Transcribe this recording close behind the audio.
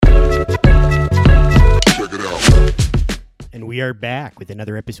We are back with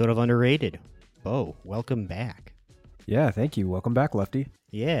another episode of Underrated. Bo, welcome back. Yeah, thank you. Welcome back, Lefty.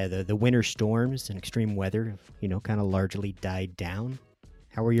 Yeah, the winter storms and extreme weather, kind of largely died down.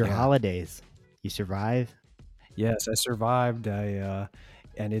 How were your holidays? You survive? Yes, I survived. And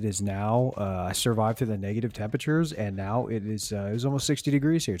it is now. I survived through the negative temperatures, and now it was almost 60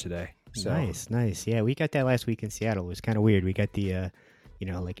 degrees here today. So. Nice. Yeah, we got that last week in Seattle. It was kind of weird. We got the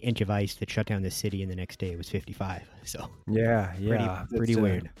inch of ice that shut down the city, and the next day it was 55. So yeah, pretty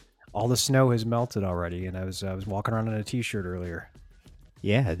weird. All the snow has melted already, and I was walking around in a t-shirt earlier.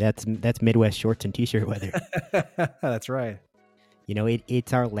 Yeah, that's Midwest shorts and t-shirt weather. That's right.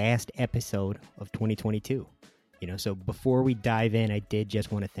 It's our last episode of 2022. So before we dive in, I did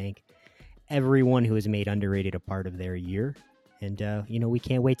just want to thank everyone who has made Underrated a part of their year. And, we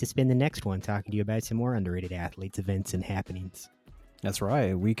can't wait to spend the next one talking to you about some more underrated athletes, events, and happenings. That's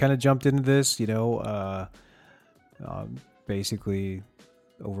right. We kind of jumped into this, basically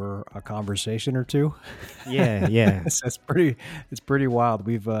over a conversation or two. Yeah. It's pretty wild.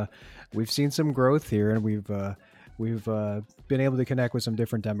 We've seen some growth here, and we've been able to connect with some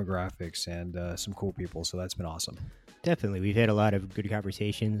different demographics and some cool people. So that's been awesome. Definitely. We've had a lot of good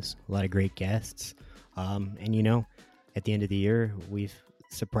conversations, a lot of great guests. And at the end of the year, we've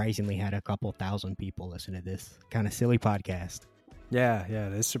surprisingly had a couple thousand people listen to this kind of silly podcast. Yeah,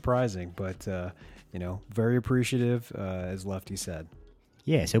 it is surprising, but very appreciative, as Lefty said.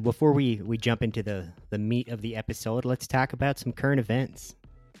 Yeah, so before we jump into the meat of the episode, let's talk about some current events.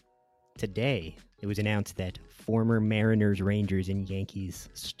 Today, it was announced that former Mariners, Rangers, and Yankees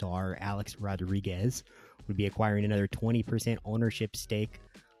star Alex Rodriguez would be acquiring another 20% ownership stake,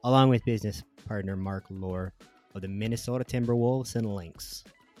 along with business partner Mark Lohr of the Minnesota Timberwolves and Lynx.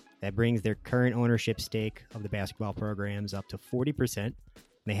 That brings their current ownership stake of the basketball programs up to 40%.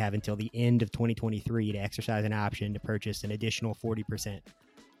 They have until the end of 2023 to exercise an option to purchase an additional 40%.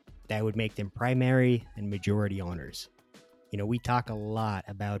 That would make them primary and majority owners. We talk a lot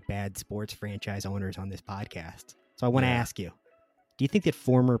about bad sports franchise owners on this podcast. So I want to ask you, do you think that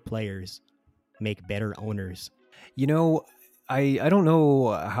former players make better owners? I don't know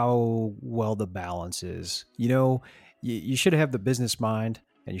how well the balance is. You should have the business mind,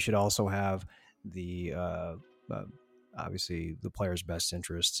 and you should also have the obviously the player's best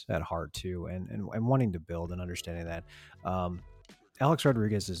interests at heart too, and wanting to build and understanding that. Alex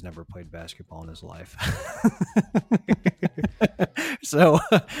Rodriguez has never played basketball in his life. So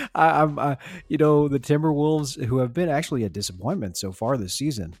the Timberwolves, who have been actually a disappointment so far this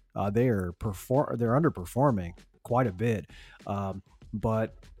season, they're underperforming quite a bit.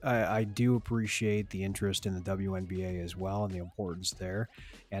 But I do appreciate the interest in the WNBA as well and the importance there.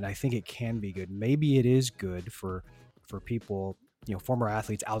 And I think it can be good. Maybe it is good for people, former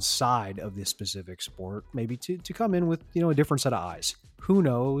athletes outside of this specific sport, maybe to come in with, a different set of eyes. Who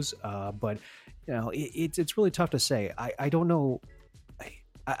knows? But it's really tough to say. I don't know.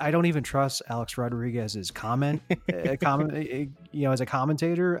 I don't even trust Alex Rodriguez's comment, as a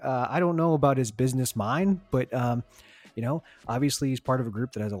commentator. I don't know about his business mind, but obviously he's part of a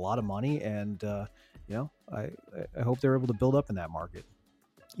group that has a lot of money, and I hope they're able to build up in that market.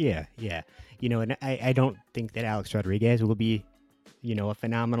 Yeah. And I don't think that Alex Rodriguez will be, a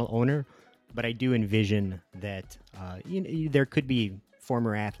phenomenal owner, but I do envision that, there could be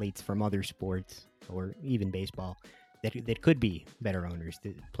former athletes from other sports or even baseball that could be better owners.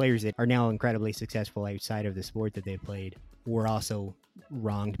 The players that are now incredibly successful outside of the sport that they played were also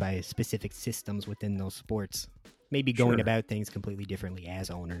wronged by specific systems within those sports. Maybe going about things completely differently as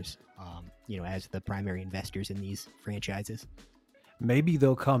owners, as the primary investors in these franchises. Maybe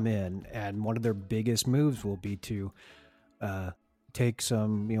they'll come in, and one of their biggest moves will be to take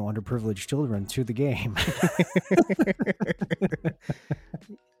some, underprivileged children to the game.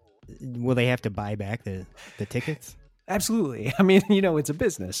 Will they have to buy back the tickets? Absolutely. I mean, it's a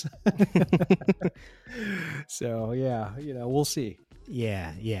business. So, yeah, we'll see.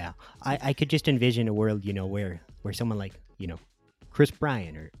 Yeah. I could just envision a world, where someone like, Chris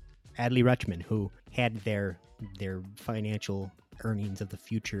Bryant or Adley Rutschman, who had their financial earnings of the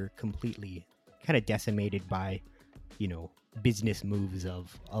future completely kind of decimated by, business moves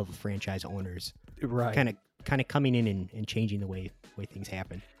of franchise owners. Right. Kind of coming in and changing the way things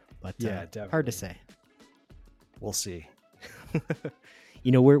happen. But definitely. Hard to say. We'll see.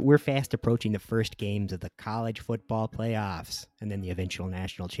 We're fast approaching the first games of the college football playoffs and then the eventual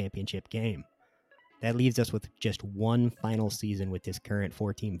national championship game. That leaves us with just one final season with this current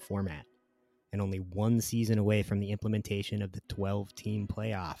 4-team format, and only one season away from the implementation of the 12-team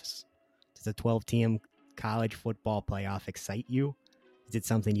playoffs. Does the 12-team college football playoff excite you? Is it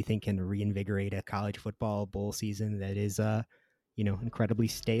something you think can reinvigorate a college football bowl season that is incredibly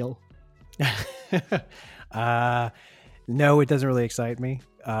stale? No, it doesn't really excite me.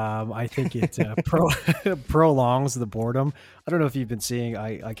 I think it prolongs the boredom. I don't know if you've been seeing.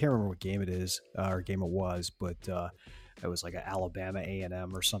 I can't remember what game it is or game it was, but it was like an Alabama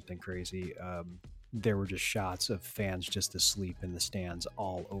A&M or something crazy. There were just shots of fans just asleep in the stands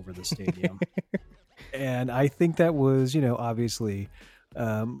all over the stadium, and I think that was, obviously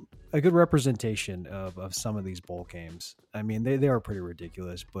a good representation of some of these bowl games. I mean, they are pretty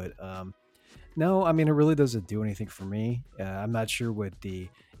ridiculous, but no, I mean, it really doesn't do anything for me. I'm not sure what the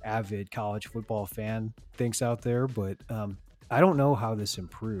avid college football fan thinks out there, but I don't know how this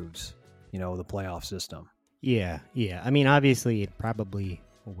improves, the playoff system. Yeah. I mean, obviously, it probably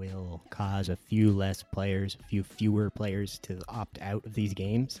will cause a few fewer players to opt out of these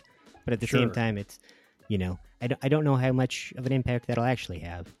games. But at the same time, it's, I don't know how much of an impact that'll actually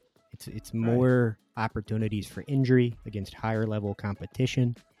have. It's more opportunities for injury against higher level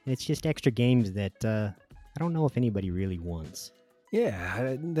competition. And it's just extra games that I don't know if anybody really wants.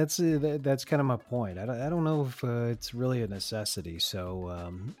 Yeah, that's kind of my point. I don't know if it's really a necessity.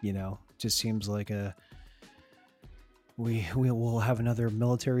 So, just seems like we will have another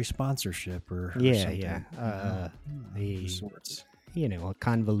military sponsorship or something. Sorts. A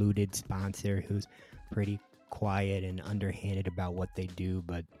convoluted sponsor who's pretty quiet and underhanded about what they do,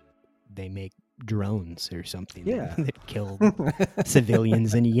 but they make drones or something that kill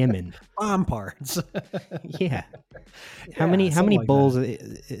civilians in Yemen. Bomb parts. Yeah. How many bowls?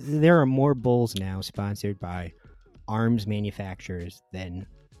 There are more bowls now sponsored by arms manufacturers than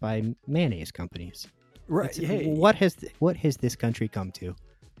by mayonnaise companies. Right. Hey, what has this country come to?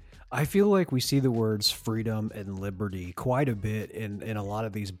 I feel like we see the words freedom and liberty quite a bit in a lot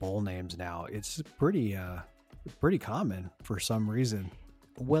of these bowl names now. It's pretty common for some reason.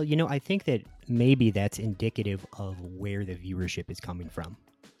 Well, I think that maybe that's indicative of where the viewership is coming from.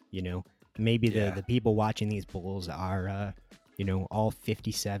 Maybe the people watching these bowls are, all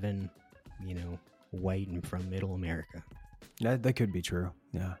 57, white and from middle America. That could be true.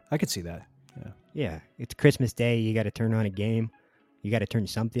 Yeah, I could see that. Yeah. It's Christmas Day. You got to turn on a game. You got to turn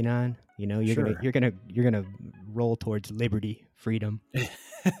something on. You're gonna roll towards liberty, freedom,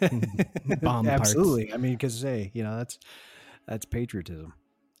 bomb Absolutely. parts. I mean, because that's patriotism.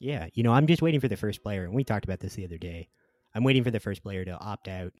 Yeah, I'm just waiting for the first player, and we talked about this the other day. I'm waiting for the first player to opt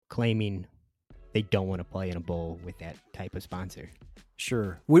out, claiming they don't want to play in a bowl with that type of sponsor.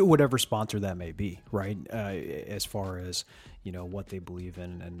 Sure, whatever sponsor that may be, right? As far as what they believe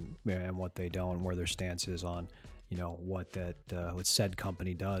in and what they don't, and where their stance is on what said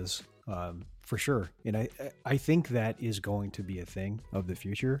company does, for sure. And I think that is going to be a thing of the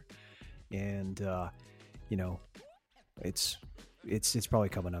future, and it's probably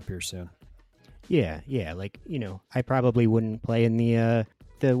coming up here soon. Yeah. Like, I probably wouldn't play in the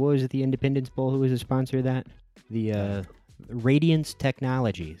what was it, the Independence Bowl? Who was the sponsor of that? The Radiance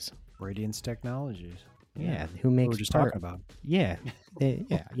Technologies. Radiance Technologies. Yeah, who makes we were just talking about. Yeah.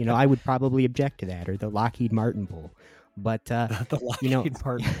 I would probably object to that, or the Lockheed Martin Bowl. But the Lockheed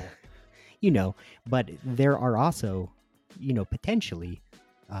Martin Bowl. But there are also, potentially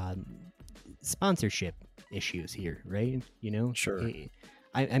sponsorship issues here, right? Sure.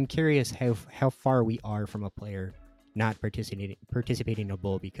 I'm curious how far we are from a player not participating in a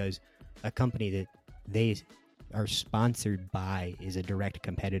bowl because a company that they are sponsored by is a direct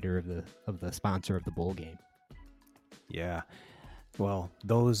competitor of the sponsor of the bowl game. Yeah. Well,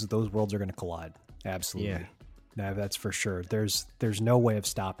 those worlds are going to collide. Absolutely. Yeah. No, that's for sure. There's no way of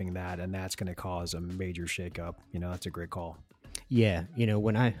stopping that, and that's going to cause a major shakeup. That's a great call. Yeah,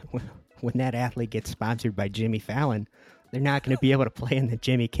 when that athlete gets sponsored by Jimmy Fallon, they're not going to be able to play in the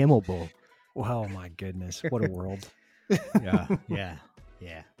Jimmy Kimmel Bowl. Oh my goodness, what a world! Yeah.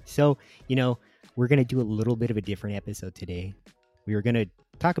 So we're going to do a little bit of a different episode today. We were going to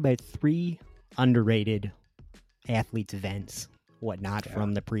talk about 3 underrated athletes' events, whatnot,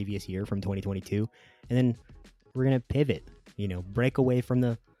 from the previous year, from 2022, and then we're going to pivot, break away from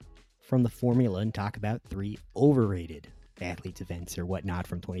the formula and talk about 3 overrated athletes' events or whatnot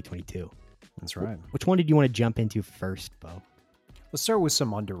from 2022. That's right. Which one did you want to jump into first, Bo? Let's start with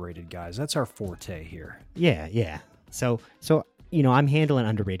some underrated guys. That's our forte here. Yeah. So I'm handling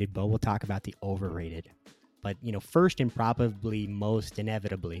underrated, Bo. We'll talk about the overrated. But, first and probably most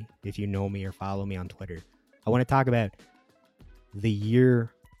inevitably, if you know me or follow me on Twitter, I want to talk about the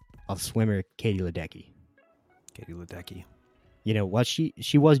year of swimmer Katie Ledecky. Katie Ledecky.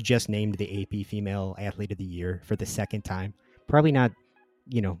 She was just named the AP Female Athlete of the Year for the second time. Probably not,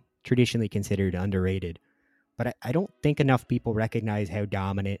 traditionally considered underrated. But I don't think enough people recognize how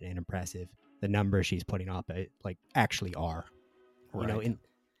dominant and impressive the numbers she's putting up actually are. You know, Right. in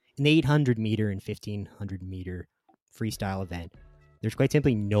the 800 meter and 1500 meter freestyle event, there's quite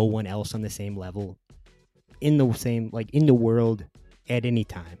simply no one else on the same level in the world at any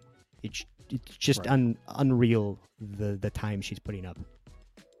time. It's just Right. unreal the time she's putting up.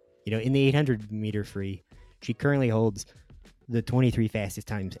 You know, in the 800 meter free, she currently holds the 23 fastest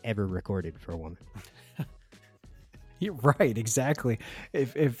times ever recorded for a woman. You're right, exactly.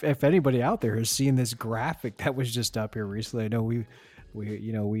 If anybody out there has seen this graphic that was just up here recently, I know we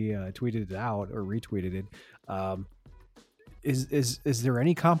tweeted it out or retweeted it. Is there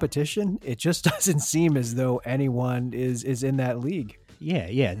any competition? It just doesn't seem as though anyone is in that league.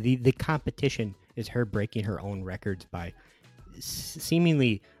 Yeah. The competition is her breaking her own records by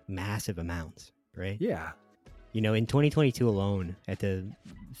seemingly massive amounts, right? Yeah. You know, in 2022 alone, at the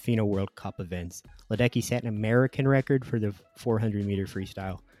FINA World Cup events, Ledecky set an American record for the 400 meter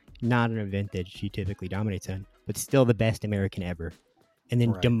freestyle. Not an event that she typically dominates on, but still the best American ever. And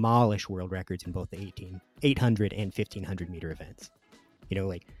then Right. demolish world records in both the 800 and 1500 meter events. You know,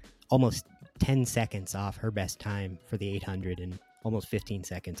 like almost 10 seconds off her best time for the 800 and almost 15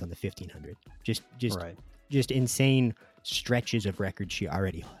 seconds on the 1500. Right. Just insane stretches of records she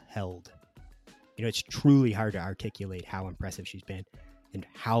already held. You know, it's truly hard to articulate how impressive she's been and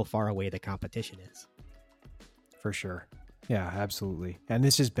how far away the competition is. For sure. Yeah, absolutely. And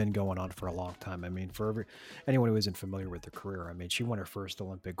this has been going on for a long time. I mean, anyone who isn't familiar with her career, I mean, she won her first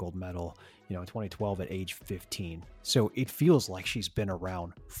Olympic gold medal, in 2012 at age 15. So it feels like she's been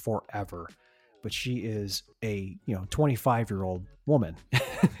around forever. But she is a 25-year-old woman.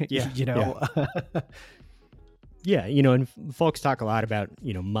 Yeah. Yeah. Yeah, and folks talk a lot about,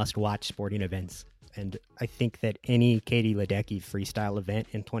 must-watch sporting events. And I think that any Katie Ledecky freestyle event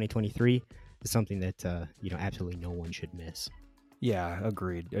in 2023 is something that, absolutely no one should miss. Yeah,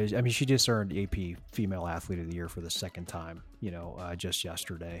 agreed. I mean, she just earned AP Female Athlete of the Year for the second time, just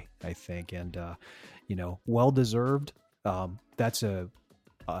yesterday, I think. And, well-deserved. That's a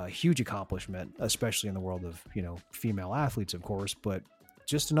huge accomplishment, especially in the world of, female athletes, of course, but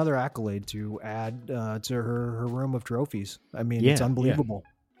just another accolade to add to her room of trophies. I mean, it's unbelievable.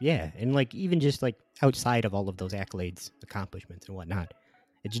 Yeah, and even just outside of all of those accolades, accomplishments, and whatnot,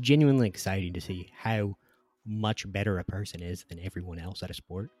 it's genuinely exciting to see how much better a person is than everyone else at a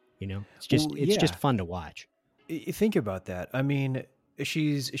sport. It's just fun to watch. Think about that. I mean,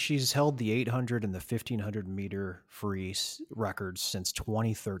 she's held the 800 and the 1500 meter free records since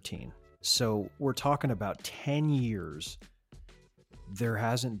 2013. So we're talking about 10 years. There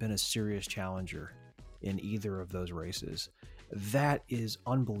hasn't been a serious challenger in either of those races. That is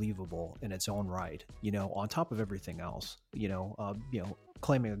unbelievable in its own right, on top of everything else,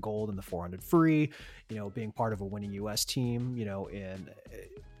 claiming a gold in the 400 free, being part of a winning US team, and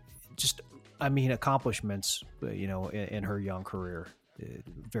just, accomplishments, in her young career.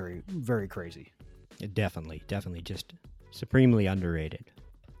 Very, very crazy. Definitely just supremely underrated.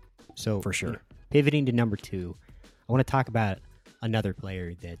 So For sure. Pivoting to number 2, I want to talk about another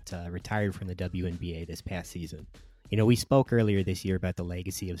player that retired from the WNBA this past season. We spoke earlier this year about the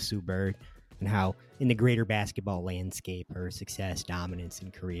legacy of Sue Bird and how in the greater basketball landscape, her success, dominance,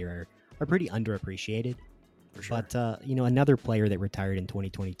 and career are pretty underappreciated. For sure. But, another player that retired in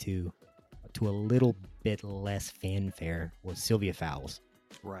 2022 to a little bit less fanfare was Sylvia Fowles.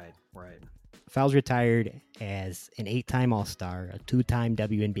 Right. Fowles retired as an 8-time All-Star, a 2-time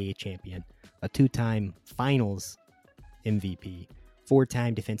WNBA champion, a 2-time Finals MVP,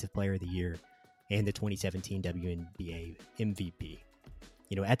 4-time Defensive Player of the Year, and the 2017 WNBA MVP.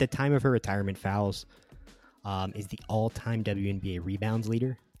 At the time of her retirement, Fowles is the all-time WNBA rebounds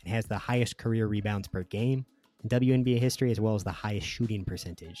leader and has the highest career rebounds per game in WNBA history, as well as the highest shooting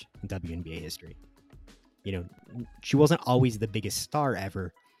percentage in WNBA history. She wasn't always the biggest star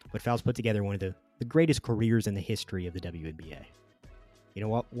ever, but Fowles put together one of the greatest careers in the history of the WNBA.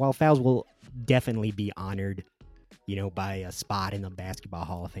 While Fowles will definitely be honored, by a spot in the Basketball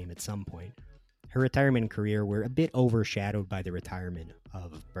Hall of Fame at some point, her retirement and career were a bit overshadowed by the retirement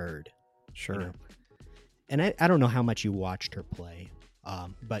of Bird. Sure. And I don't know how much you watched her play,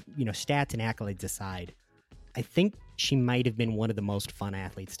 but, stats and accolades aside, I think she might have been one of the most fun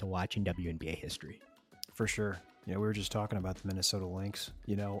athletes to watch in WNBA history. For sure. We were just talking about the Minnesota Lynx.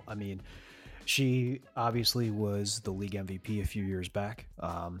 She obviously was the league MVP a few years back.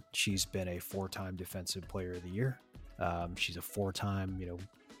 She's been a 4-time Defensive Player of the Year. She's a 4-time,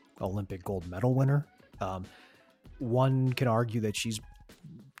 Olympic gold medal winner. One can argue that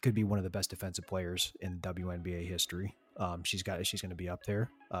could be one of the best defensive players in WNBA history. She's going to be up there.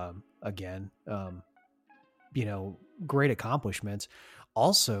 Again, great accomplishments.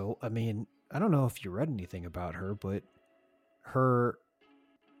 Also, I don't know if you read anything about her, but her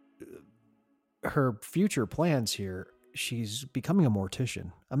future plans here, she's becoming a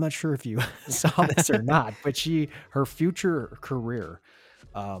mortician. I'm not sure if you saw this or not, but her future career,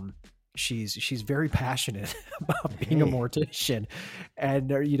 she's very passionate about being a mortician,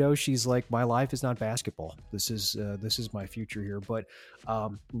 and she's like, my life is not basketball. This is my future here. But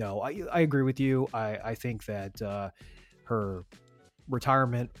no, I agree with you. I think that her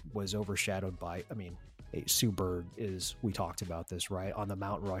retirement was overshadowed by, Sue Bird is, we talked about this, right, on the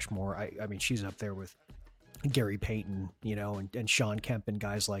Mount Rushmore. I mean, she's up there with Gary Payton, and Sean Kemp and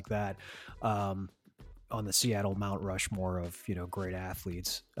guys like that, on the Seattle Mount Rushmore of, great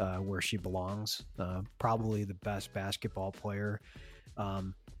athletes, where she belongs. Probably the best basketball player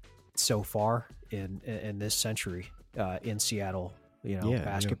so far in this century, in Seattle,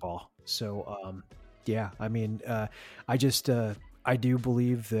 basketball. Yeah. So, I mean, I do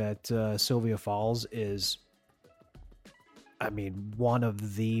believe that Sylvia Fowles is, one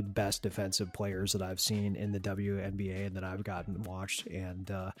of the best defensive players that I've seen in the WNBA and that I've gotten watched,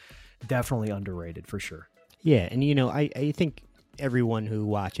 and definitely underrated for sure. Yeah, and I think everyone who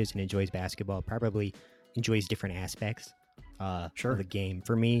watches and enjoys basketball probably enjoys different aspects of the game.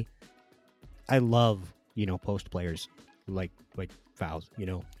 For me, I love, post players like Fowles.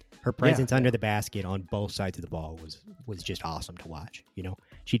 Her presence under the basket on both sides of the ball was just awesome to watch.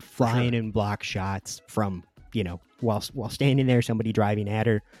 She'd fly in and block shots from, while standing there, somebody driving at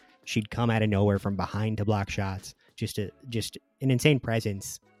her. She'd come out of nowhere from behind to block shots. Just an insane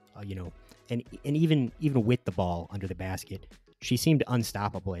presence, and even with the ball under the basket, she seemed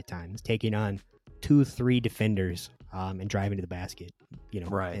unstoppable at times, taking on 2-3 defenders and driving to the basket,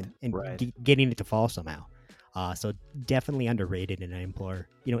 and getting it to fall somehow. So definitely underrated, and I implore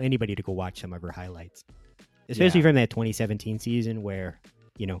anybody to go watch some of her highlights, especially from that 2017 season where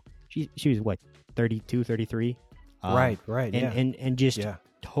she was what, 32, 33, and just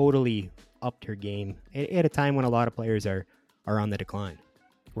totally upped her game at a time when a lot of players are on the decline.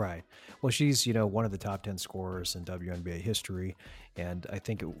 Right. Well, she's, one of the top 10 scorers in WNBA history. And I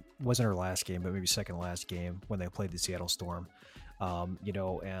think it wasn't her last game, but maybe second last game when they played the Seattle Storm. And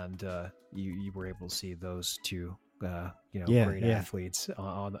you were able to see those two, great athletes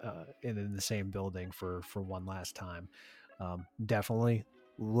in the same building for one last time. Definitely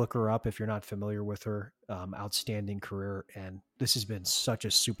look her up if you're not familiar with her. Outstanding career. And this has been such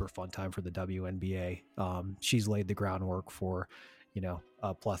a super fun time for the WNBA. She's laid the groundwork for,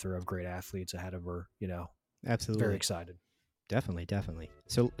 a plethora of great athletes ahead of her, Absolutely. Very excited. Definitely.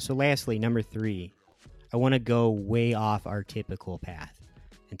 So lastly, number 3, I want to go way off our typical path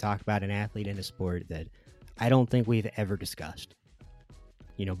and talk about an athlete in a sport that I don't think we've ever discussed.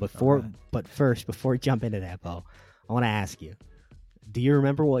 But first, before we jump into that, Bo, I want to ask you, do you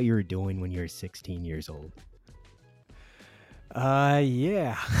remember what you were doing when you were 16 years old?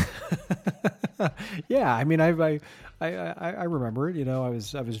 Yeah. Yeah. I mean, I remember it. I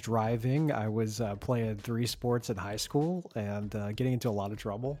was driving. I was playing 3 sports in high school and getting into a lot of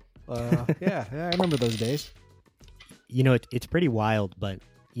trouble. Yeah, I remember those days. It's pretty wild, but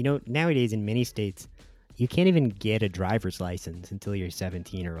nowadays in many states, you can't even get a driver's license until you're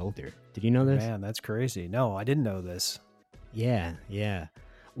 17 or older. Did you know this? Man, that's crazy. No, I didn't know this. Yeah.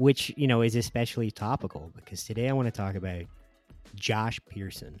 Which, is especially topical because today I want to talk about Josh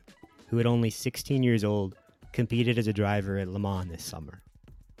Pearson, who at only 16 years old competed as a driver at Le Mans this summer.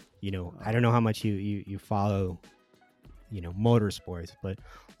 I don't know how much you follow, motorsports, but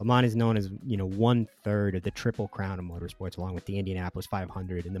Le Mans is known as, 1/3 of the Triple Crown of motorsports, along with the Indianapolis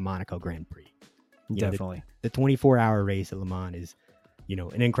 500 and the Monaco Grand Prix. Definitely. The 24-hour race at Le Mans is,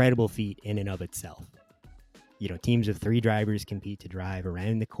 an incredible feat in and of itself. Teams of 3 drivers compete to drive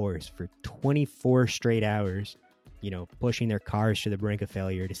around the course for 24 straight hours, pushing their cars to the brink of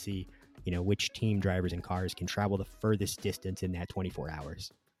failure to see, which team drivers and cars can travel the furthest distance in that 24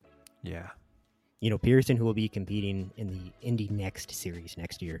 hours. Yeah. Pearson, who will be competing in the Indy Next series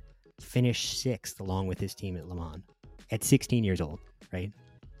next year, finished 6th along with his team at Le Mans at 16 years old, right?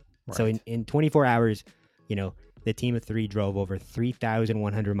 So in 24 hours, the team of 3 drove over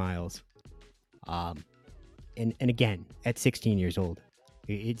 3,100 miles. And again, at 16 years old,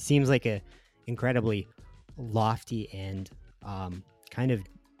 it seems like a incredibly lofty and kind of,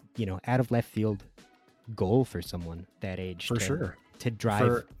 out of left field goal for someone that age. For sure. To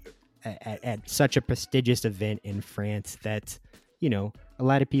drive at such a prestigious event in France that, a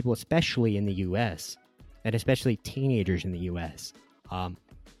lot of people, especially in the U.S., and especially teenagers in the U.S.,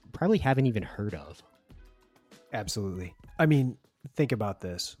 probably haven't even heard of. Absolutely. I mean, think about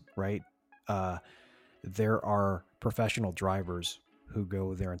this, right? There are professional drivers who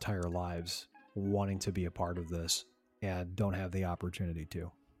go their entire lives wanting to be a part of this. and don't have the opportunity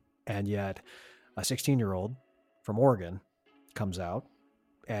to. And yet, a 16-year-old from Oregon comes out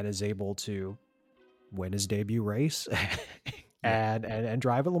and is able to win his debut race and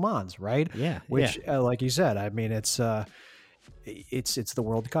drive at Le Mans, right? Yeah, Which, like you said, I mean, it's the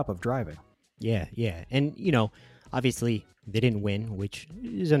World Cup of driving. yeah, yeah. And obviously they didn't win, which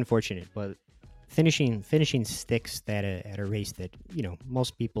is unfortunate. But finishing sixth at a race that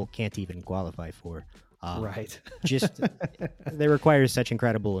most people can't even qualify for. Right. Just they require such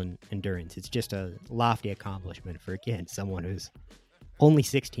incredible endurance. It's just a lofty accomplishment for, again, someone who's only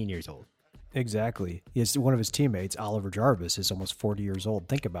 16 years old. Exactly. Yes, one of his teammates, Oliver Jarvis, is almost 40 years old.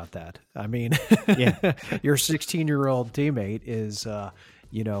 Think about that. I mean, Yeah. Your 16-year-old teammate is,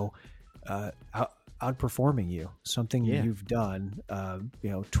 outperforming you. Something you've done,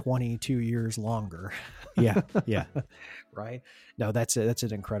 22 years longer. Yeah, yeah. Right. No, that's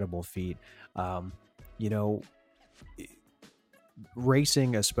an incredible feat.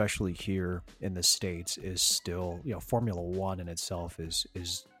 Racing, especially here in the States, is still, Formula One in itself is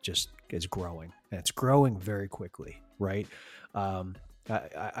growing, and it's growing very quickly, right?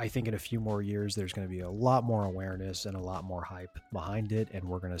 I think in a few more years, there's going to be a lot more awareness and a lot more hype behind it. And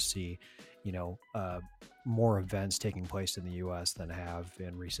we're going to see, more events taking place in the U.S. than have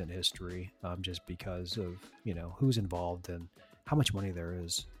in recent history, just because of, who's involved and how much money there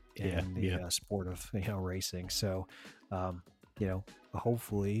is in the sport of, racing. So,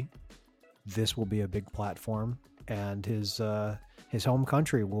 hopefully this will be a big platform, and his home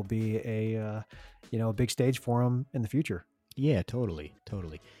country will be a big stage for him in the future. Yeah, totally.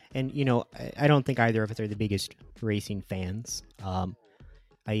 And I don't think either of us are the biggest racing fans.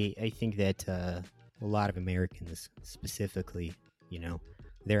 I think that a lot of Americans, specifically,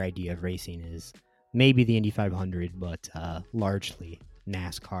 their idea of racing is maybe the Indy 500, but largely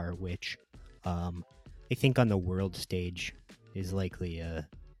NASCAR, which I think on the world stage is likely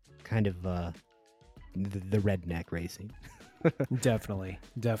kind of the redneck racing. Definitely.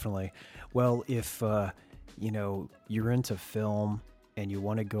 Well, if you're into film and you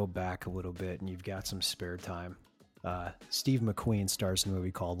want to go back a little bit and you've got some spare time, Steve McQueen stars in a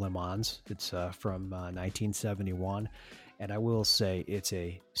movie called Le Mans. It's from 1971, and I will say it's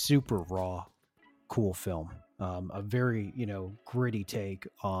a super raw, cool film. A very gritty take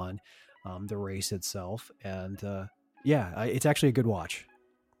on the race itself, and it's actually a good watch.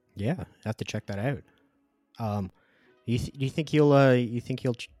 Yeah, I have to check that out. Do you think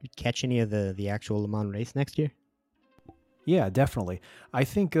he'll catch any of the actual Le Mans race next year? Yeah, definitely. I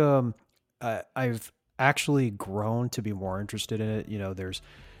think I've actually grown to be more interested in it. There's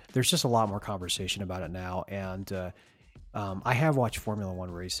just a lot more conversation about it now, and I have watched Formula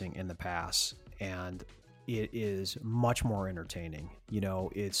One racing in the past, and it is much more entertaining.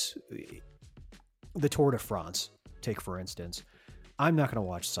 It's the Tour de France. Take, for instance, I'm not going to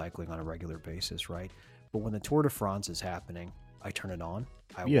watch cycling on a regular basis, right? But when the Tour de France is happening, I turn it on.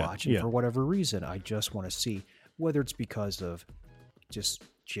 I watch it for whatever reason. I just want to see, whether it's because of just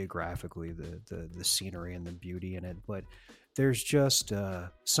geographically the scenery and the beauty in it, but there's just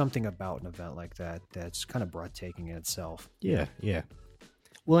something about an event like that that's kind of breathtaking in itself. Yeah.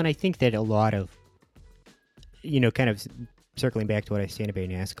 Well, and I think that a lot of, kind of circling back to what I was saying about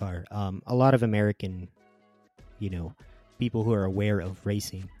NASCAR, a lot of American, people who are aware of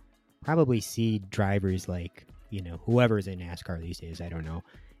racing probably see drivers like, whoever's in NASCAR these days, I don't know.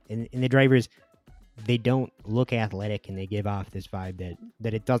 And the drivers, they don't look athletic, and they give off this vibe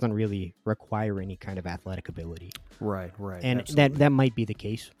that it doesn't really require any kind of athletic ability. Right. And that might be the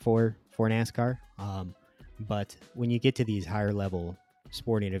case for NASCAR. But when you get to these higher level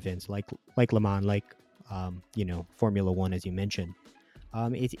sporting events like Le Mans, like Formula One, as you mentioned,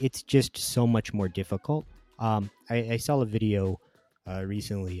 it's just so much more difficult. I saw a video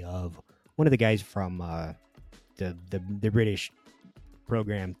recently of one of the guys from the British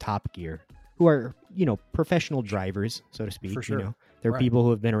program Top Gear, who are professional drivers, so to speak. For sure. They're people who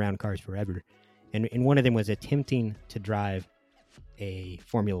have been around cars forever, and one of them was attempting to drive a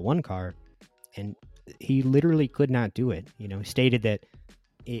Formula One car, and he literally could not do it. Stated that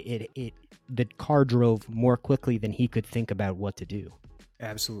the car drove more quickly than he could think about what to do.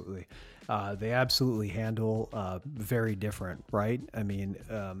 Absolutely. They absolutely handle very different, right? I mean,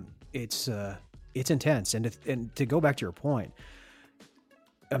 it's intense. And to go back to your point,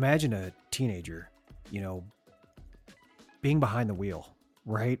 imagine a teenager, being behind the wheel,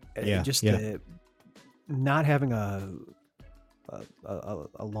 right? Yeah. Not having a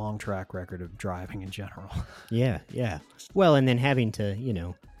long track record of driving in general. Yeah. Well, and then having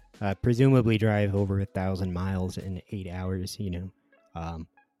to, presumably drive over 1,000 miles in 8 hours,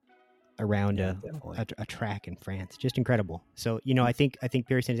 around definitely. a track in France. Just incredible. So, I think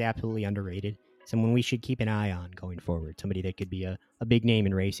Pearson is absolutely underrated. Someone we should keep an eye on going forward. Somebody that could be a big name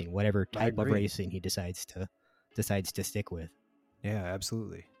in racing, whatever I type of agree. racing he decides to stick with. Yeah,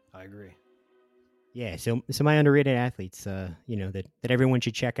 absolutely. I agree. Yeah, so my underrated athletes, that everyone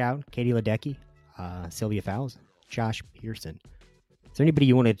should check out: Katie Ledecky, Sylvia Fowles, Josh Pearson. Is there anybody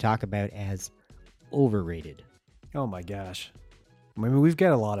you wanted to talk about as overrated? Oh my gosh. I mean, we've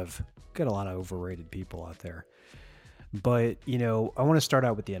got a lot of overrated people out there. But, I want to start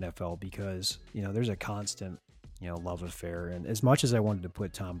out with the NFL because, there's a constant, love affair. And as much as I wanted to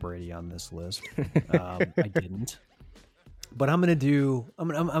put Tom Brady on this list, I didn't. But I'm gonna do a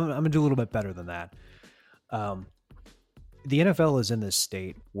little bit better than that. The NFL is in this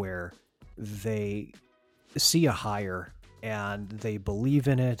state where they see a hire and they believe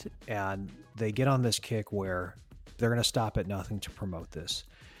in it, and they get on this kick where they're going to stop at nothing to promote this.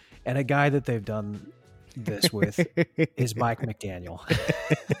 And a guy that they've done this with is Mike McDaniel.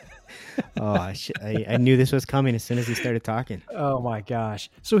 I knew this was coming as soon as he started talking. Oh my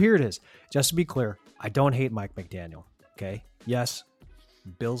gosh. So here it is. Just to be clear, I don't hate Mike McDaniel. Okay. Yes.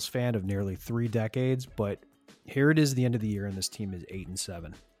 Bills fan of nearly 3 decades, but here it is the end of the year and this team is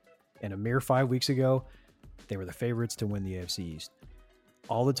 8-7. And a mere 5 weeks ago, they were the favorites to win the AFC East.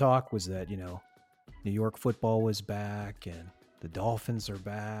 All the talk was that, New York football was back and the Dolphins are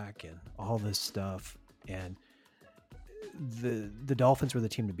back and all this stuff. And the Dolphins were the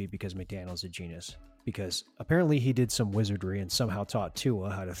team to beat because McDaniel's a genius. Because apparently he did some wizardry and somehow taught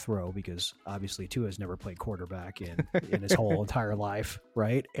Tua how to throw, because obviously Tua has never played quarterback in his whole entire life,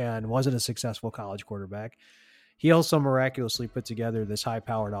 right? And wasn't a successful college quarterback. He also miraculously put together this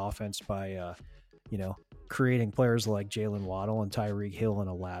high-powered offense by, creating players like Jalen Waddle and Tyreek Hill in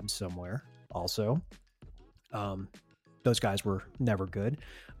a lab somewhere. Also, those guys were never good.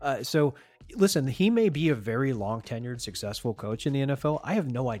 So listen, he may be a very long-tenured, successful coach in the NFL. I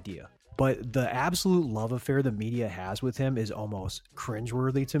have no idea. But the absolute love affair the media has with him is almost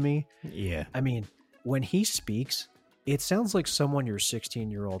cringeworthy to me. Yeah. I mean, when he speaks, it sounds like someone your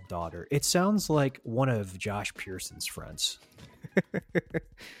 16-year-old daughter. It sounds like one of Josh Pearson's friends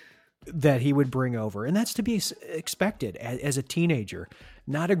that he would bring over. And that's to be expected as a teenager,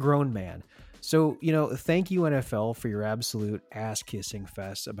 not a grown man. So, thank you, NFL, for your absolute ass-kissing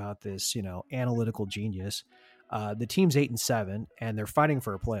fest about this, analytical genius. The team's 8-7, and they're fighting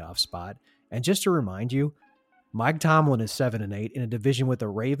for a playoff spot. And just to remind you, Mike Tomlin is 7-8 in a division with the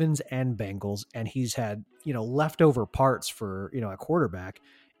Ravens and Bengals, and he's had, leftover parts for, a quarterback.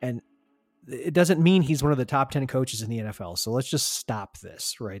 And it doesn't mean he's one of the top 10 coaches in the NFL. So let's just stop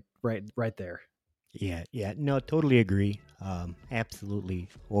this right there. Yeah. No, totally agree. Absolutely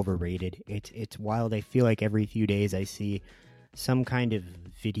overrated. It's wild. I feel like every few days I see some kind of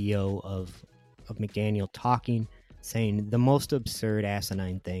video of McDaniel talking, saying the most absurd,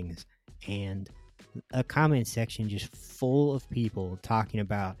 asinine things, and a comment section just full of people talking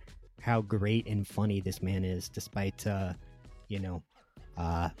about how great and funny this man is, despite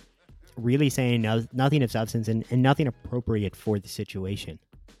really saying nothing of substance and nothing appropriate for the situation.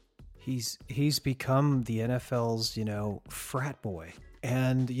 He's become the NFL's frat boy.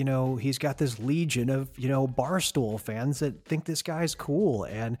 And, he's got this legion of, Barstool fans that think this guy's cool.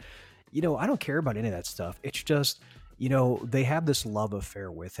 And I don't care about any of that stuff. It's just, they have this love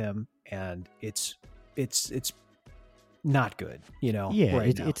affair with him, and it's not good, Yeah,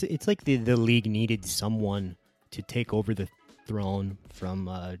 right now. It's like the league needed someone to take over the throne from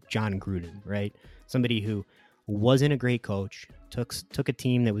John Gruden, right? Somebody who wasn't a great coach, took a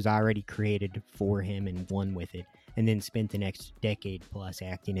team that was already created for him and won with it, and then spent the next decade plus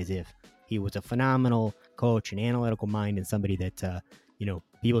acting as if he was a phenomenal coach, an analytical mind, and somebody that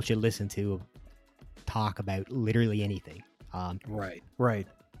people should listen to talk about literally anything. Right.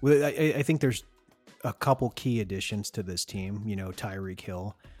 Well, I think there's a couple key additions to this team, Tyreek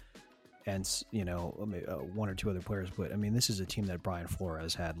Hill and, one or two other players. But, I mean, this is a team that Brian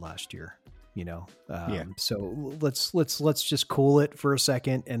Flores had last year, Yeah. So let's just cool it for a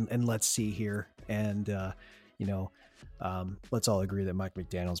second and let's see here. And, let's all agree that Mike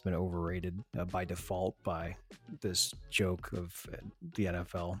McDaniel's been overrated by default by this joke of the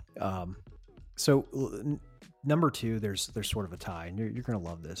NFL. So number 2, there's sort of a tie, and you're gonna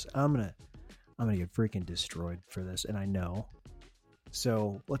love this. I'm gonna get freaking destroyed for this, and I know.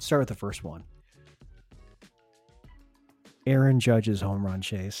 So let's start with the first one. Aaron Judge's home run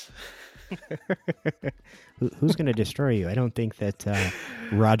chase. Who's going to destroy you? I don't think that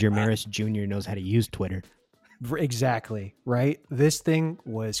Roger Maris Jr. knows how to use Twitter. Exactly, right? This thing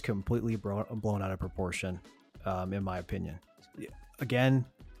was completely blown out of proportion, in my opinion. Again,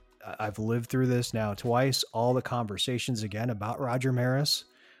 I've lived through this now twice, all the conversations again about Roger Maris.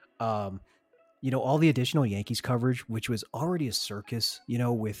 All the additional Yankees coverage, which was already a circus,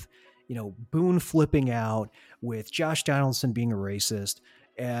 with, Boone flipping out, with Josh Donaldson being a racist,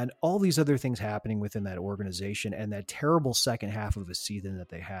 and all these other things happening within that organization, and that terrible second half of the season that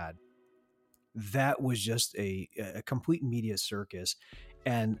they had. That was just a complete media circus.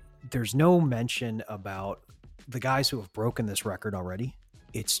 And there's no mention about the guys who have broken this record already.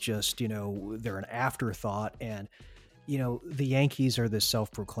 It's just, they're an afterthought. And, the Yankees are this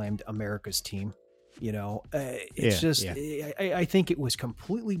self-proclaimed America's team. I think it was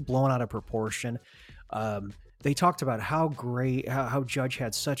completely blown out of proportion. They talked about how great, how Judge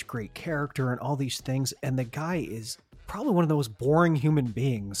had such great character and all these things. And the guy is probably one of the most boring human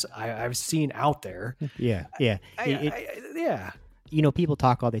beings I've seen out there. Yeah. People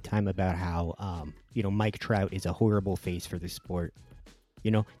talk all the time about how, Mike Trout is a horrible face for the sport.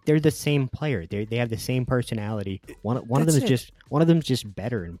 They're the same player. They have the same personality. One of them's just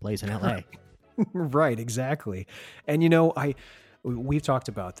better and plays in LA. Right, exactly. And we've talked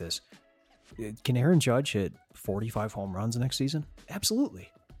about this. Can Aaron Judge hit 45 home runs next season? Absolutely.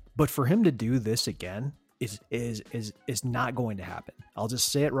 But for him to do this again is not going to happen. I'll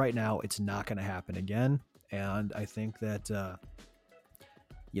just say it right now. It's not going to happen again. And I think that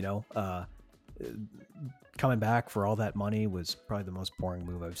coming back for all that money was probably the most boring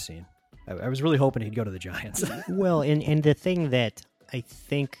move I've seen. I was really hoping he'd go to the Giants. Well, and the thing that I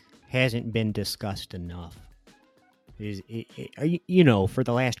think hasn't been discussed enough is, for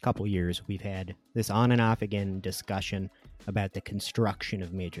the last couple years, we've had this on and off again discussion about the construction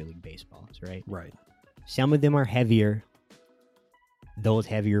of Major League Baseballs, right? Right. Some of them are heavier. Those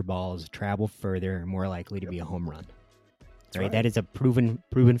heavier balls travel further and more likely to be a home run. Right? That is a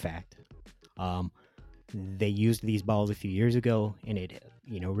proven fact. They used these balls a few years ago, and it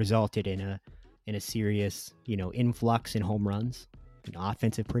resulted in a serious influx in home runs and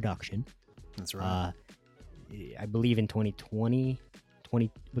offensive production. That's right. I believe in 2020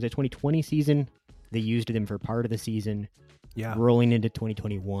 season, they used them for part of the season. Yeah. Rolling into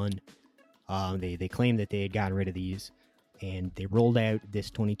 2021, they claimed that they had gotten rid of these, and they rolled out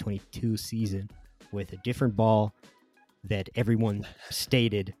this 2022 season with a different ball that everyone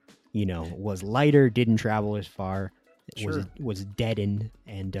stated, was lighter, didn't travel as far, was deadened,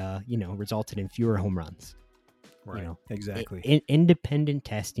 and resulted in fewer home runs. Right. Exactly. Independent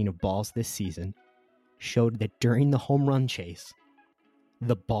testing of balls this season showed that during the home run chase,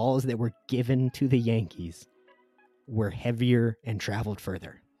 the balls that were given to the Yankees were heavier and traveled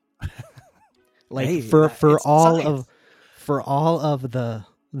further. For all of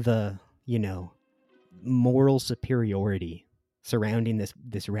the moral superiority surrounding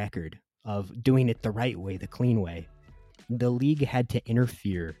this record of doing it the right way, the clean way, the league had to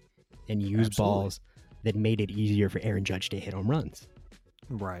interfere and use balls that made it easier for Aaron Judge to hit home runs.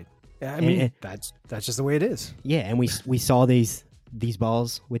 Right. I mean, that's just the way it is. Yeah, and we saw these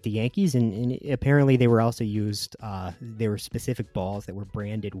balls with the Yankees, and apparently they were also used. There were specific balls that were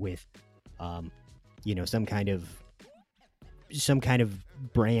branded with, some kind of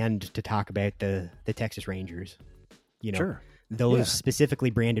brand to talk about the Texas Rangers. Sure. Those specifically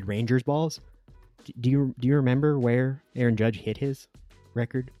branded Rangers balls. Do you remember where Aaron Judge hit his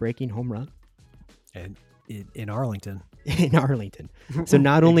record-breaking home run? And in Arlington. In Arlington. So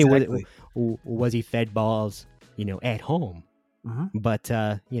not only was he fed balls, at home, but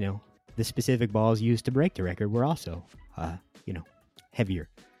the specific balls used to break the record were also, heavier.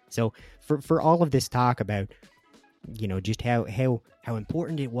 So for all of this talk about, just how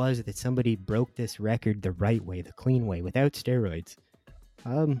important it was that somebody broke this record the right way, the clean way, without steroids,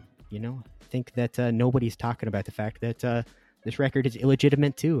 I think that nobody's talking about the fact that this record is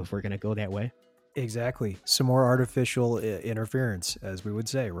illegitimate too, if we're going to go that way. Exactly. Some more artificial interference, as we would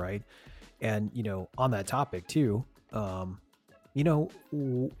say, right? And, on that topic too, the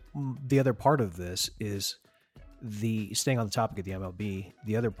other part of this is staying on the topic of the MLB,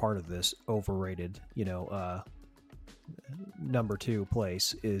 the other part of this overrated, number 2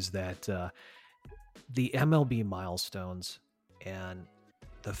 place is that the MLB milestones and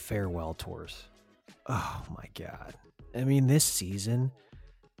the farewell tours. Oh my God. I mean, this season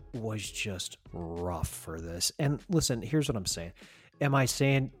was just rough for this. And listen, here's what I'm saying. Am I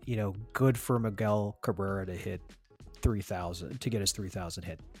saying, good for Miguel Cabrera to hit 3,000, to get his 3,000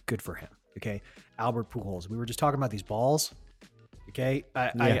 hit? Good for him. Okay. Albert Pujols. We were just talking about these balls. Okay.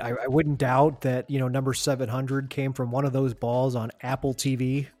 I wouldn't doubt that, number 700 came from one of those balls on Apple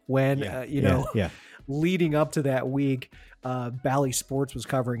TV when, leading up to that week, Bally Sports was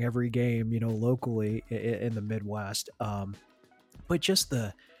covering every game, locally in the Midwest. But just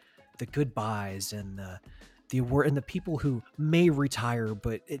the the goodbyes and the award and the people who may retire,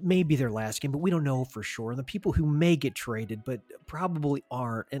 but it may be their last game, but we don't know for sure. And the people who may get traded, but probably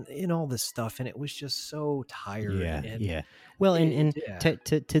aren't, and all this stuff. And it was just so tired. Yeah. Well, and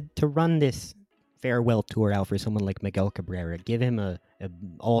to run this farewell tour out for someone like Miguel Cabrera, give him a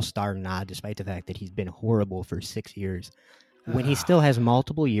all-star nod, despite the fact that he's been horrible for 6 years, when he still has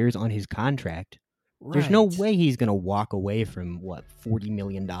multiple years on his contract. Right. There's no way he's going to walk away from $40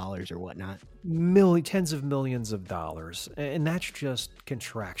 million or whatnot. Tens of millions of dollars, and that's just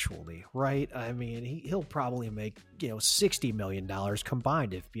contractually, right? I mean, he'll probably make $60 million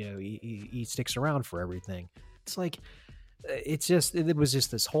combined if he sticks around for everything. It's like it was just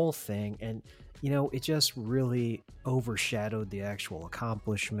this whole thing, and it just really overshadowed the actual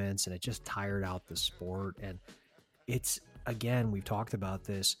accomplishments, and it just tired out the sport. And it's, again, we've talked about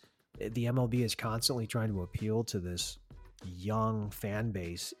this. The MLB is constantly trying to appeal to this young fan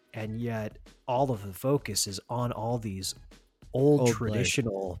base, and yet all of the focus is on all these old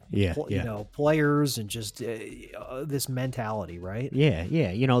traditional players and just this mentality, right?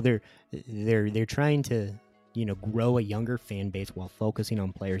 They're trying to grow a younger fan base while focusing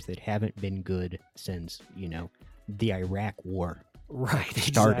on players that haven't been good since the Iraq War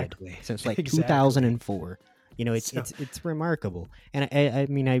started, since 2004. It's remarkable. And I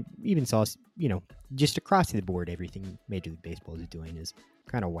mean, I even saw, just across the board, everything Major League Baseball is doing is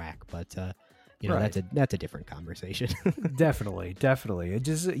kind of whack. But, that's a different conversation. Definitely. It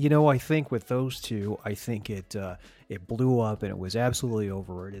just, I think with those two, I think it blew up and it was absolutely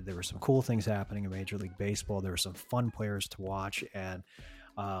overrated. There were some cool things happening in Major League Baseball. There were some fun players to watch, and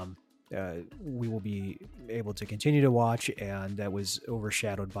we will be able to continue to watch. And that was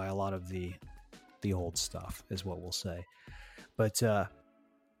overshadowed by a lot of the old stuff, is what we'll say. But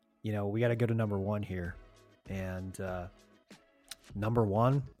we got to go to number one here, and number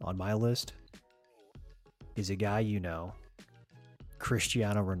one on my list is a guy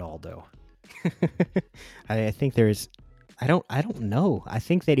Cristiano Ronaldo. I think I don't know. I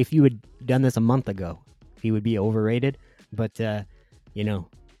think that if you had done this a month ago, he would be overrated. But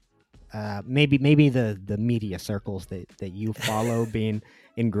maybe the media circles that you follow, being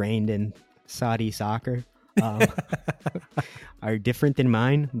ingrained in Saudi soccer, are different than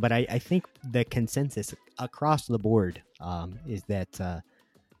mine. But I think the consensus across the board is that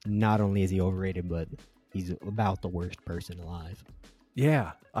not only is he overrated, but he's about the worst person alive.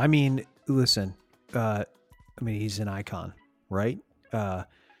 Yeah. I mean, listen, he's an icon, right?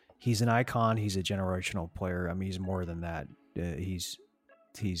 He's an icon. He's a generational player. I mean, he's more than that. He's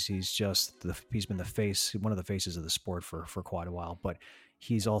just he's been one of the faces of the sport for quite a while, but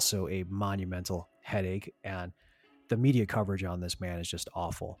he's also a monumental headache, and the media coverage on this man is just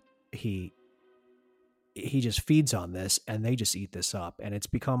awful. He just feeds on this, and they just eat this up, and it's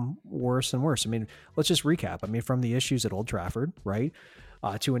become worse and worse. I mean, let's just recap. I mean, from the issues at Old Trafford, right,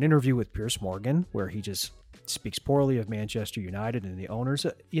 to an interview with Piers Morgan, where he just speaks poorly of Manchester United and the owners,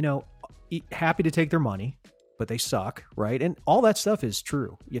 happy to take their money, but they suck, right? And all that stuff is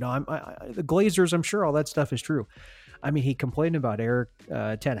true. The Glazers, I'm sure all that stuff is true. I mean, he complained about Erik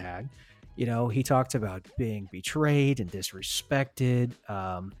Ten Hag. He talked about being betrayed and disrespected.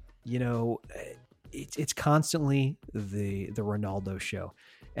 It's constantly the Ronaldo show.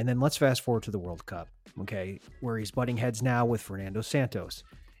 And then let's fast forward to the World Cup, okay, where he's butting heads now with Fernando Santos,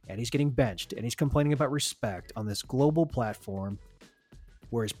 and he's getting benched, and he's complaining about respect on this global platform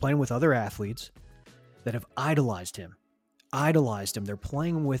where he's playing with other athletes that have idolized him. They're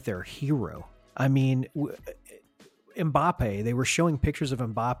playing with their hero. I mean, Mbappe, they were showing pictures of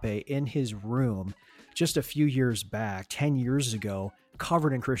Mbappe in his room just a few years back, 10 years ago,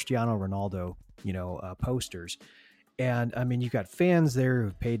 covered in Cristiano Ronaldo, posters. And I mean, you've got fans there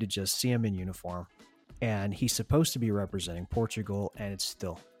who've paid to just see him in uniform, and he's supposed to be representing Portugal, and it's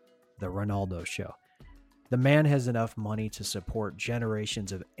still the Ronaldo show. The man has enough money to support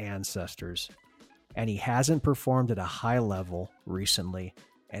generations of ancestors, and he hasn't performed at a high level recently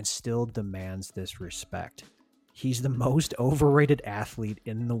and still demands this respect. He's the most overrated athlete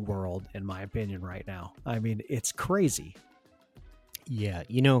in the world, in my opinion, right now. I mean, it's crazy. Yeah,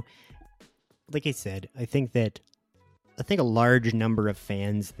 like I said, I think a large number of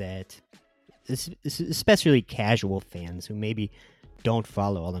fans that, especially casual fans who maybe don't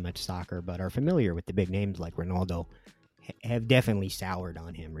follow all that much soccer but are familiar with the big names like Ronaldo, have definitely soured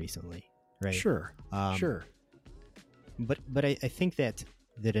on him recently, right? Sure. But I think that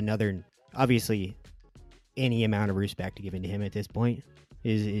another, obviously, any amount of respect given to him at this point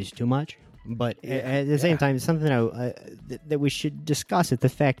is too much. But at the same time, something that we should discuss is the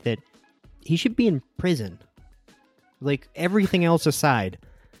fact that he should be in prison. Like, everything else aside,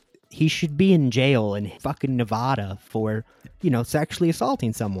 he should be in jail in fucking Nevada for, sexually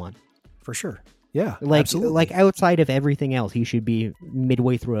assaulting someone. For sure. Yeah, Like, absolutely. like outside of everything else, he should be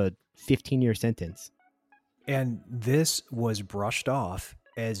midway through a 15-year sentence. And this was brushed off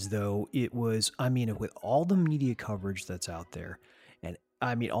as though it was, with all the media coverage that's out there, and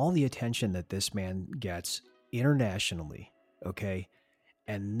all the attention that this man gets internationally, okay?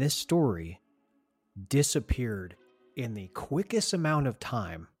 And this story disappeared in the quickest amount of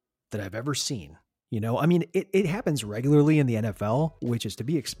time that I've ever seen. It happens regularly in the NFL, which is to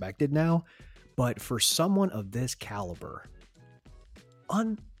be expected now. But for someone of this caliber,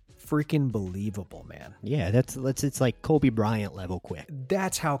 unfreaking believable, man. Yeah, it's like Kobe Bryant level quick.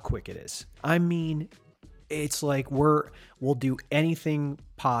 That's how quick it is. It's like we'll do anything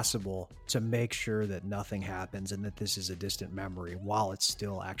possible to make sure that nothing happens and that this is a distant memory while it's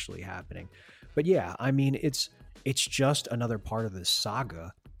still actually happening. But yeah, it's just another part of this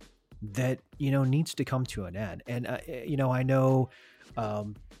saga that, needs to come to an end. And, I know,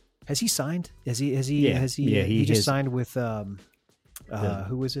 has he signed? He just signed with,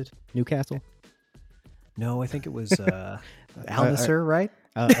 who was it? Newcastle? No, I think it was, Al Nassr, right?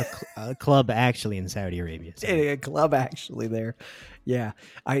 A club actually in Saudi Arabia. So. A club actually there. Yeah.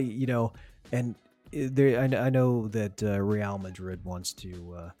 I know that Real Madrid wants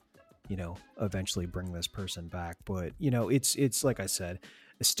to, eventually bring this person back. But, it's like I said,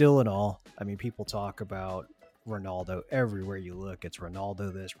 still in all, people talk about Ronaldo everywhere you look. It's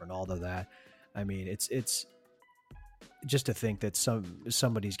Ronaldo this, Ronaldo that. It's just to think that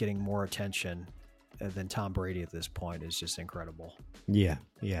somebody's getting more attention than Tom Brady at this point is just incredible. Yeah.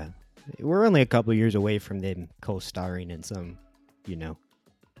 We're only a couple of years away from them co-starring in some,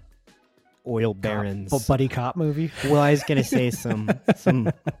 oil barons buddy cop movie. Well, I was gonna say some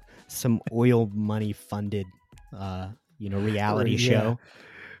oil money funded, reality show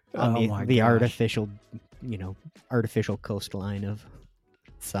on the artificial coastline of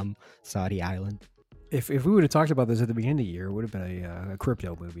some Saudi island. If we would have talked about this at the beginning of the year, it would have been a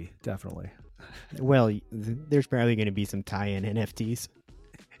crypto movie, definitely. Well, there's probably going to be some tie-in NFTs.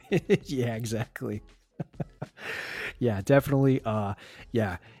 Yeah, exactly. Yeah, definitely. Cristiano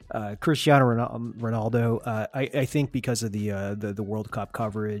Ronaldo. I think because of the World Cup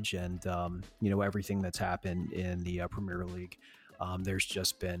coverage and everything that's happened in the Premier League, there's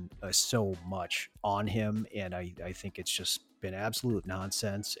just been so much on him, and I think it's just been absolute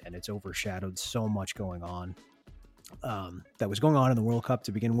nonsense, and it's overshadowed so much going on that was going on in the World Cup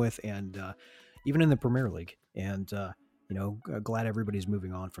to begin with, and even in the Premier League. And glad everybody's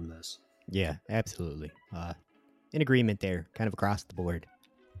moving on from this. Yeah, absolutely. In agreement there, kind of across the board.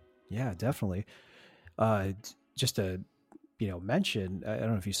 Yeah, definitely. Just to mention, I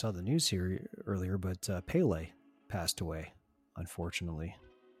don't know if you saw the news here earlier, but Pele passed away, unfortunately.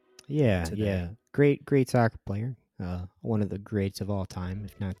 Yeah, today. yeah. Great soccer player. One of the greats of all time,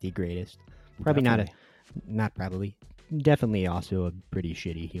 if not the greatest. Probably Definitely. not probably. Definitely also a pretty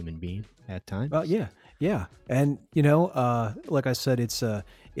shitty human being at times. Well, yeah. And, like I said, it's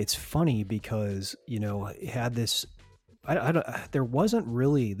funny because, had this, there wasn't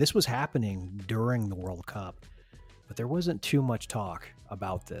really, this was happening during the World Cup, but there wasn't too much talk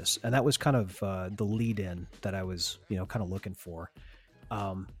about this. And that was kind of the lead in that I was, kind of looking for.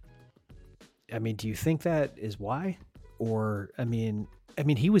 Do you think that is why? Or,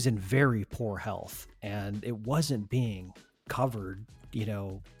 he was in very poor health and it wasn't being covered,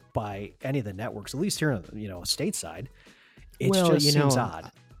 by any of the networks, at least here, stateside. It just seems odd.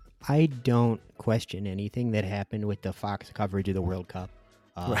 I don't question anything that happened with the Fox coverage of the World Cup.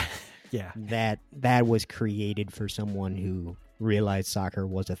 Right. Yeah. That was created for someone who realized soccer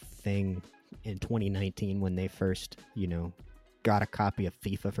was a thing in 2019 when they first, got a copy of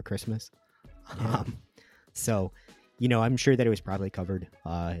FIFA for Christmas. Yeah. So, I'm sure that it was probably covered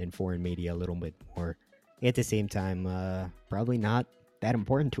in foreign media a little bit more. At the same time, probably not that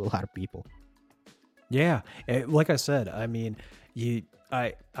important to a lot of people. Yeah. Like I said, I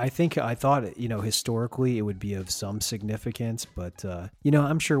thought, historically it would be of some significance, but,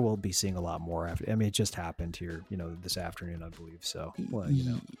 I'm sure we'll be seeing a lot more after. it just happened here, this afternoon, I believe. So, well,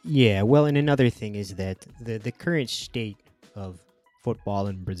 Yeah. Well, and another thing is that the current state of football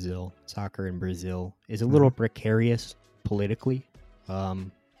in Brazil, soccer in Brazil, is a little precarious politically.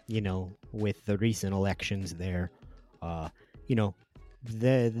 With the recent elections there,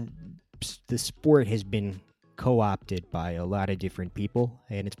 the sport has been co-opted by a lot of different people,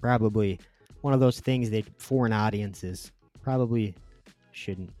 and it's probably one of those things that foreign audiences probably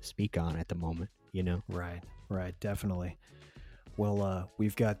shouldn't speak on at the moment. Right, definitely. Well,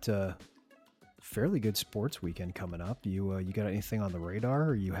 we've got fairly good sports weekend coming up. You got anything on the radar?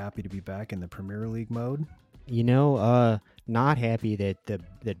 Are you happy to be back in the Premier League mode? Not happy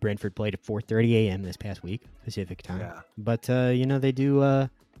that Brentford played at 4:30 a.m. this past week Pacific time. Yeah. But they do.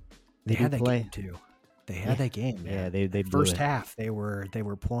 They had that play. game too. They had that game. Yeah, man. they first half they were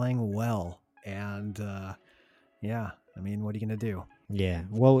playing well, and yeah. I mean, what are you gonna do? Yeah.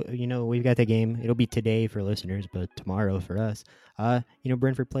 Well, we've got the game. It'll be today for listeners, but tomorrow for us.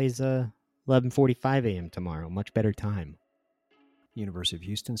 Brentford plays 11:45 a.m. tomorrow. Much better time. University of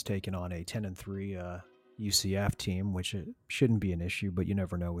Houston's taking on a 10-3 UCF team, which it shouldn't be an issue, but you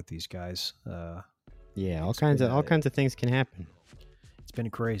never know with these guys. Yeah, all kinds of things can happen. It's been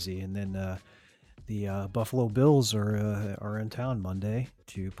crazy, and then the Buffalo Bills are in town Monday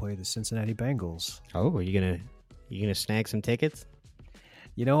to play the Cincinnati Bengals. Oh, are you gonna snag some tickets?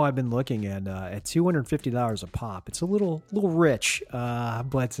 I've been looking at $250 a pop. It's a little rich,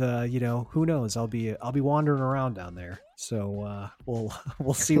 but who knows? I'll be wandering around down there, so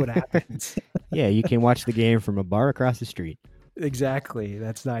we'll see what happens. Yeah, you can watch the game from a bar across the street. Exactly,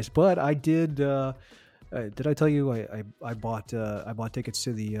 that's nice. But I did. Did I tell you I bought tickets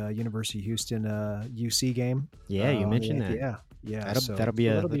to the University of Houston UC game? Yeah, you mentioned that. Yeah.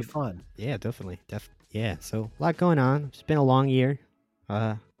 That'll be fun. Yeah, definitely. Yeah, so a lot going on. It's been a long year.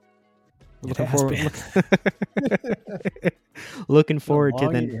 Looking forward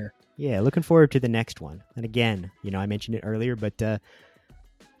to the next one. And again, I mentioned it earlier, but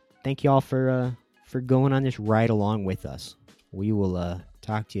thank you all for going on this ride along with us. We will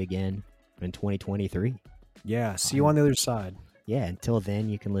talk to you again in 2023. Yeah, see you on the other side. Yeah, until then,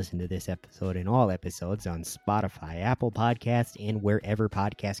 you can listen to this episode and all episodes on Spotify, Apple Podcasts, and wherever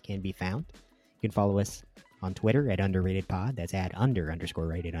podcasts can be found. You can follow us on Twitter at underratedpod. That's at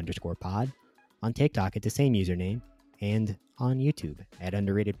 _rated_pod. On TikTok at the same username. And on YouTube at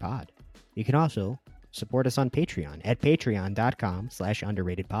underratedpod. You can also support us on Patreon at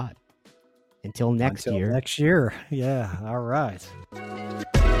patreon.com/underratedpod. Until next year. Yeah, all right.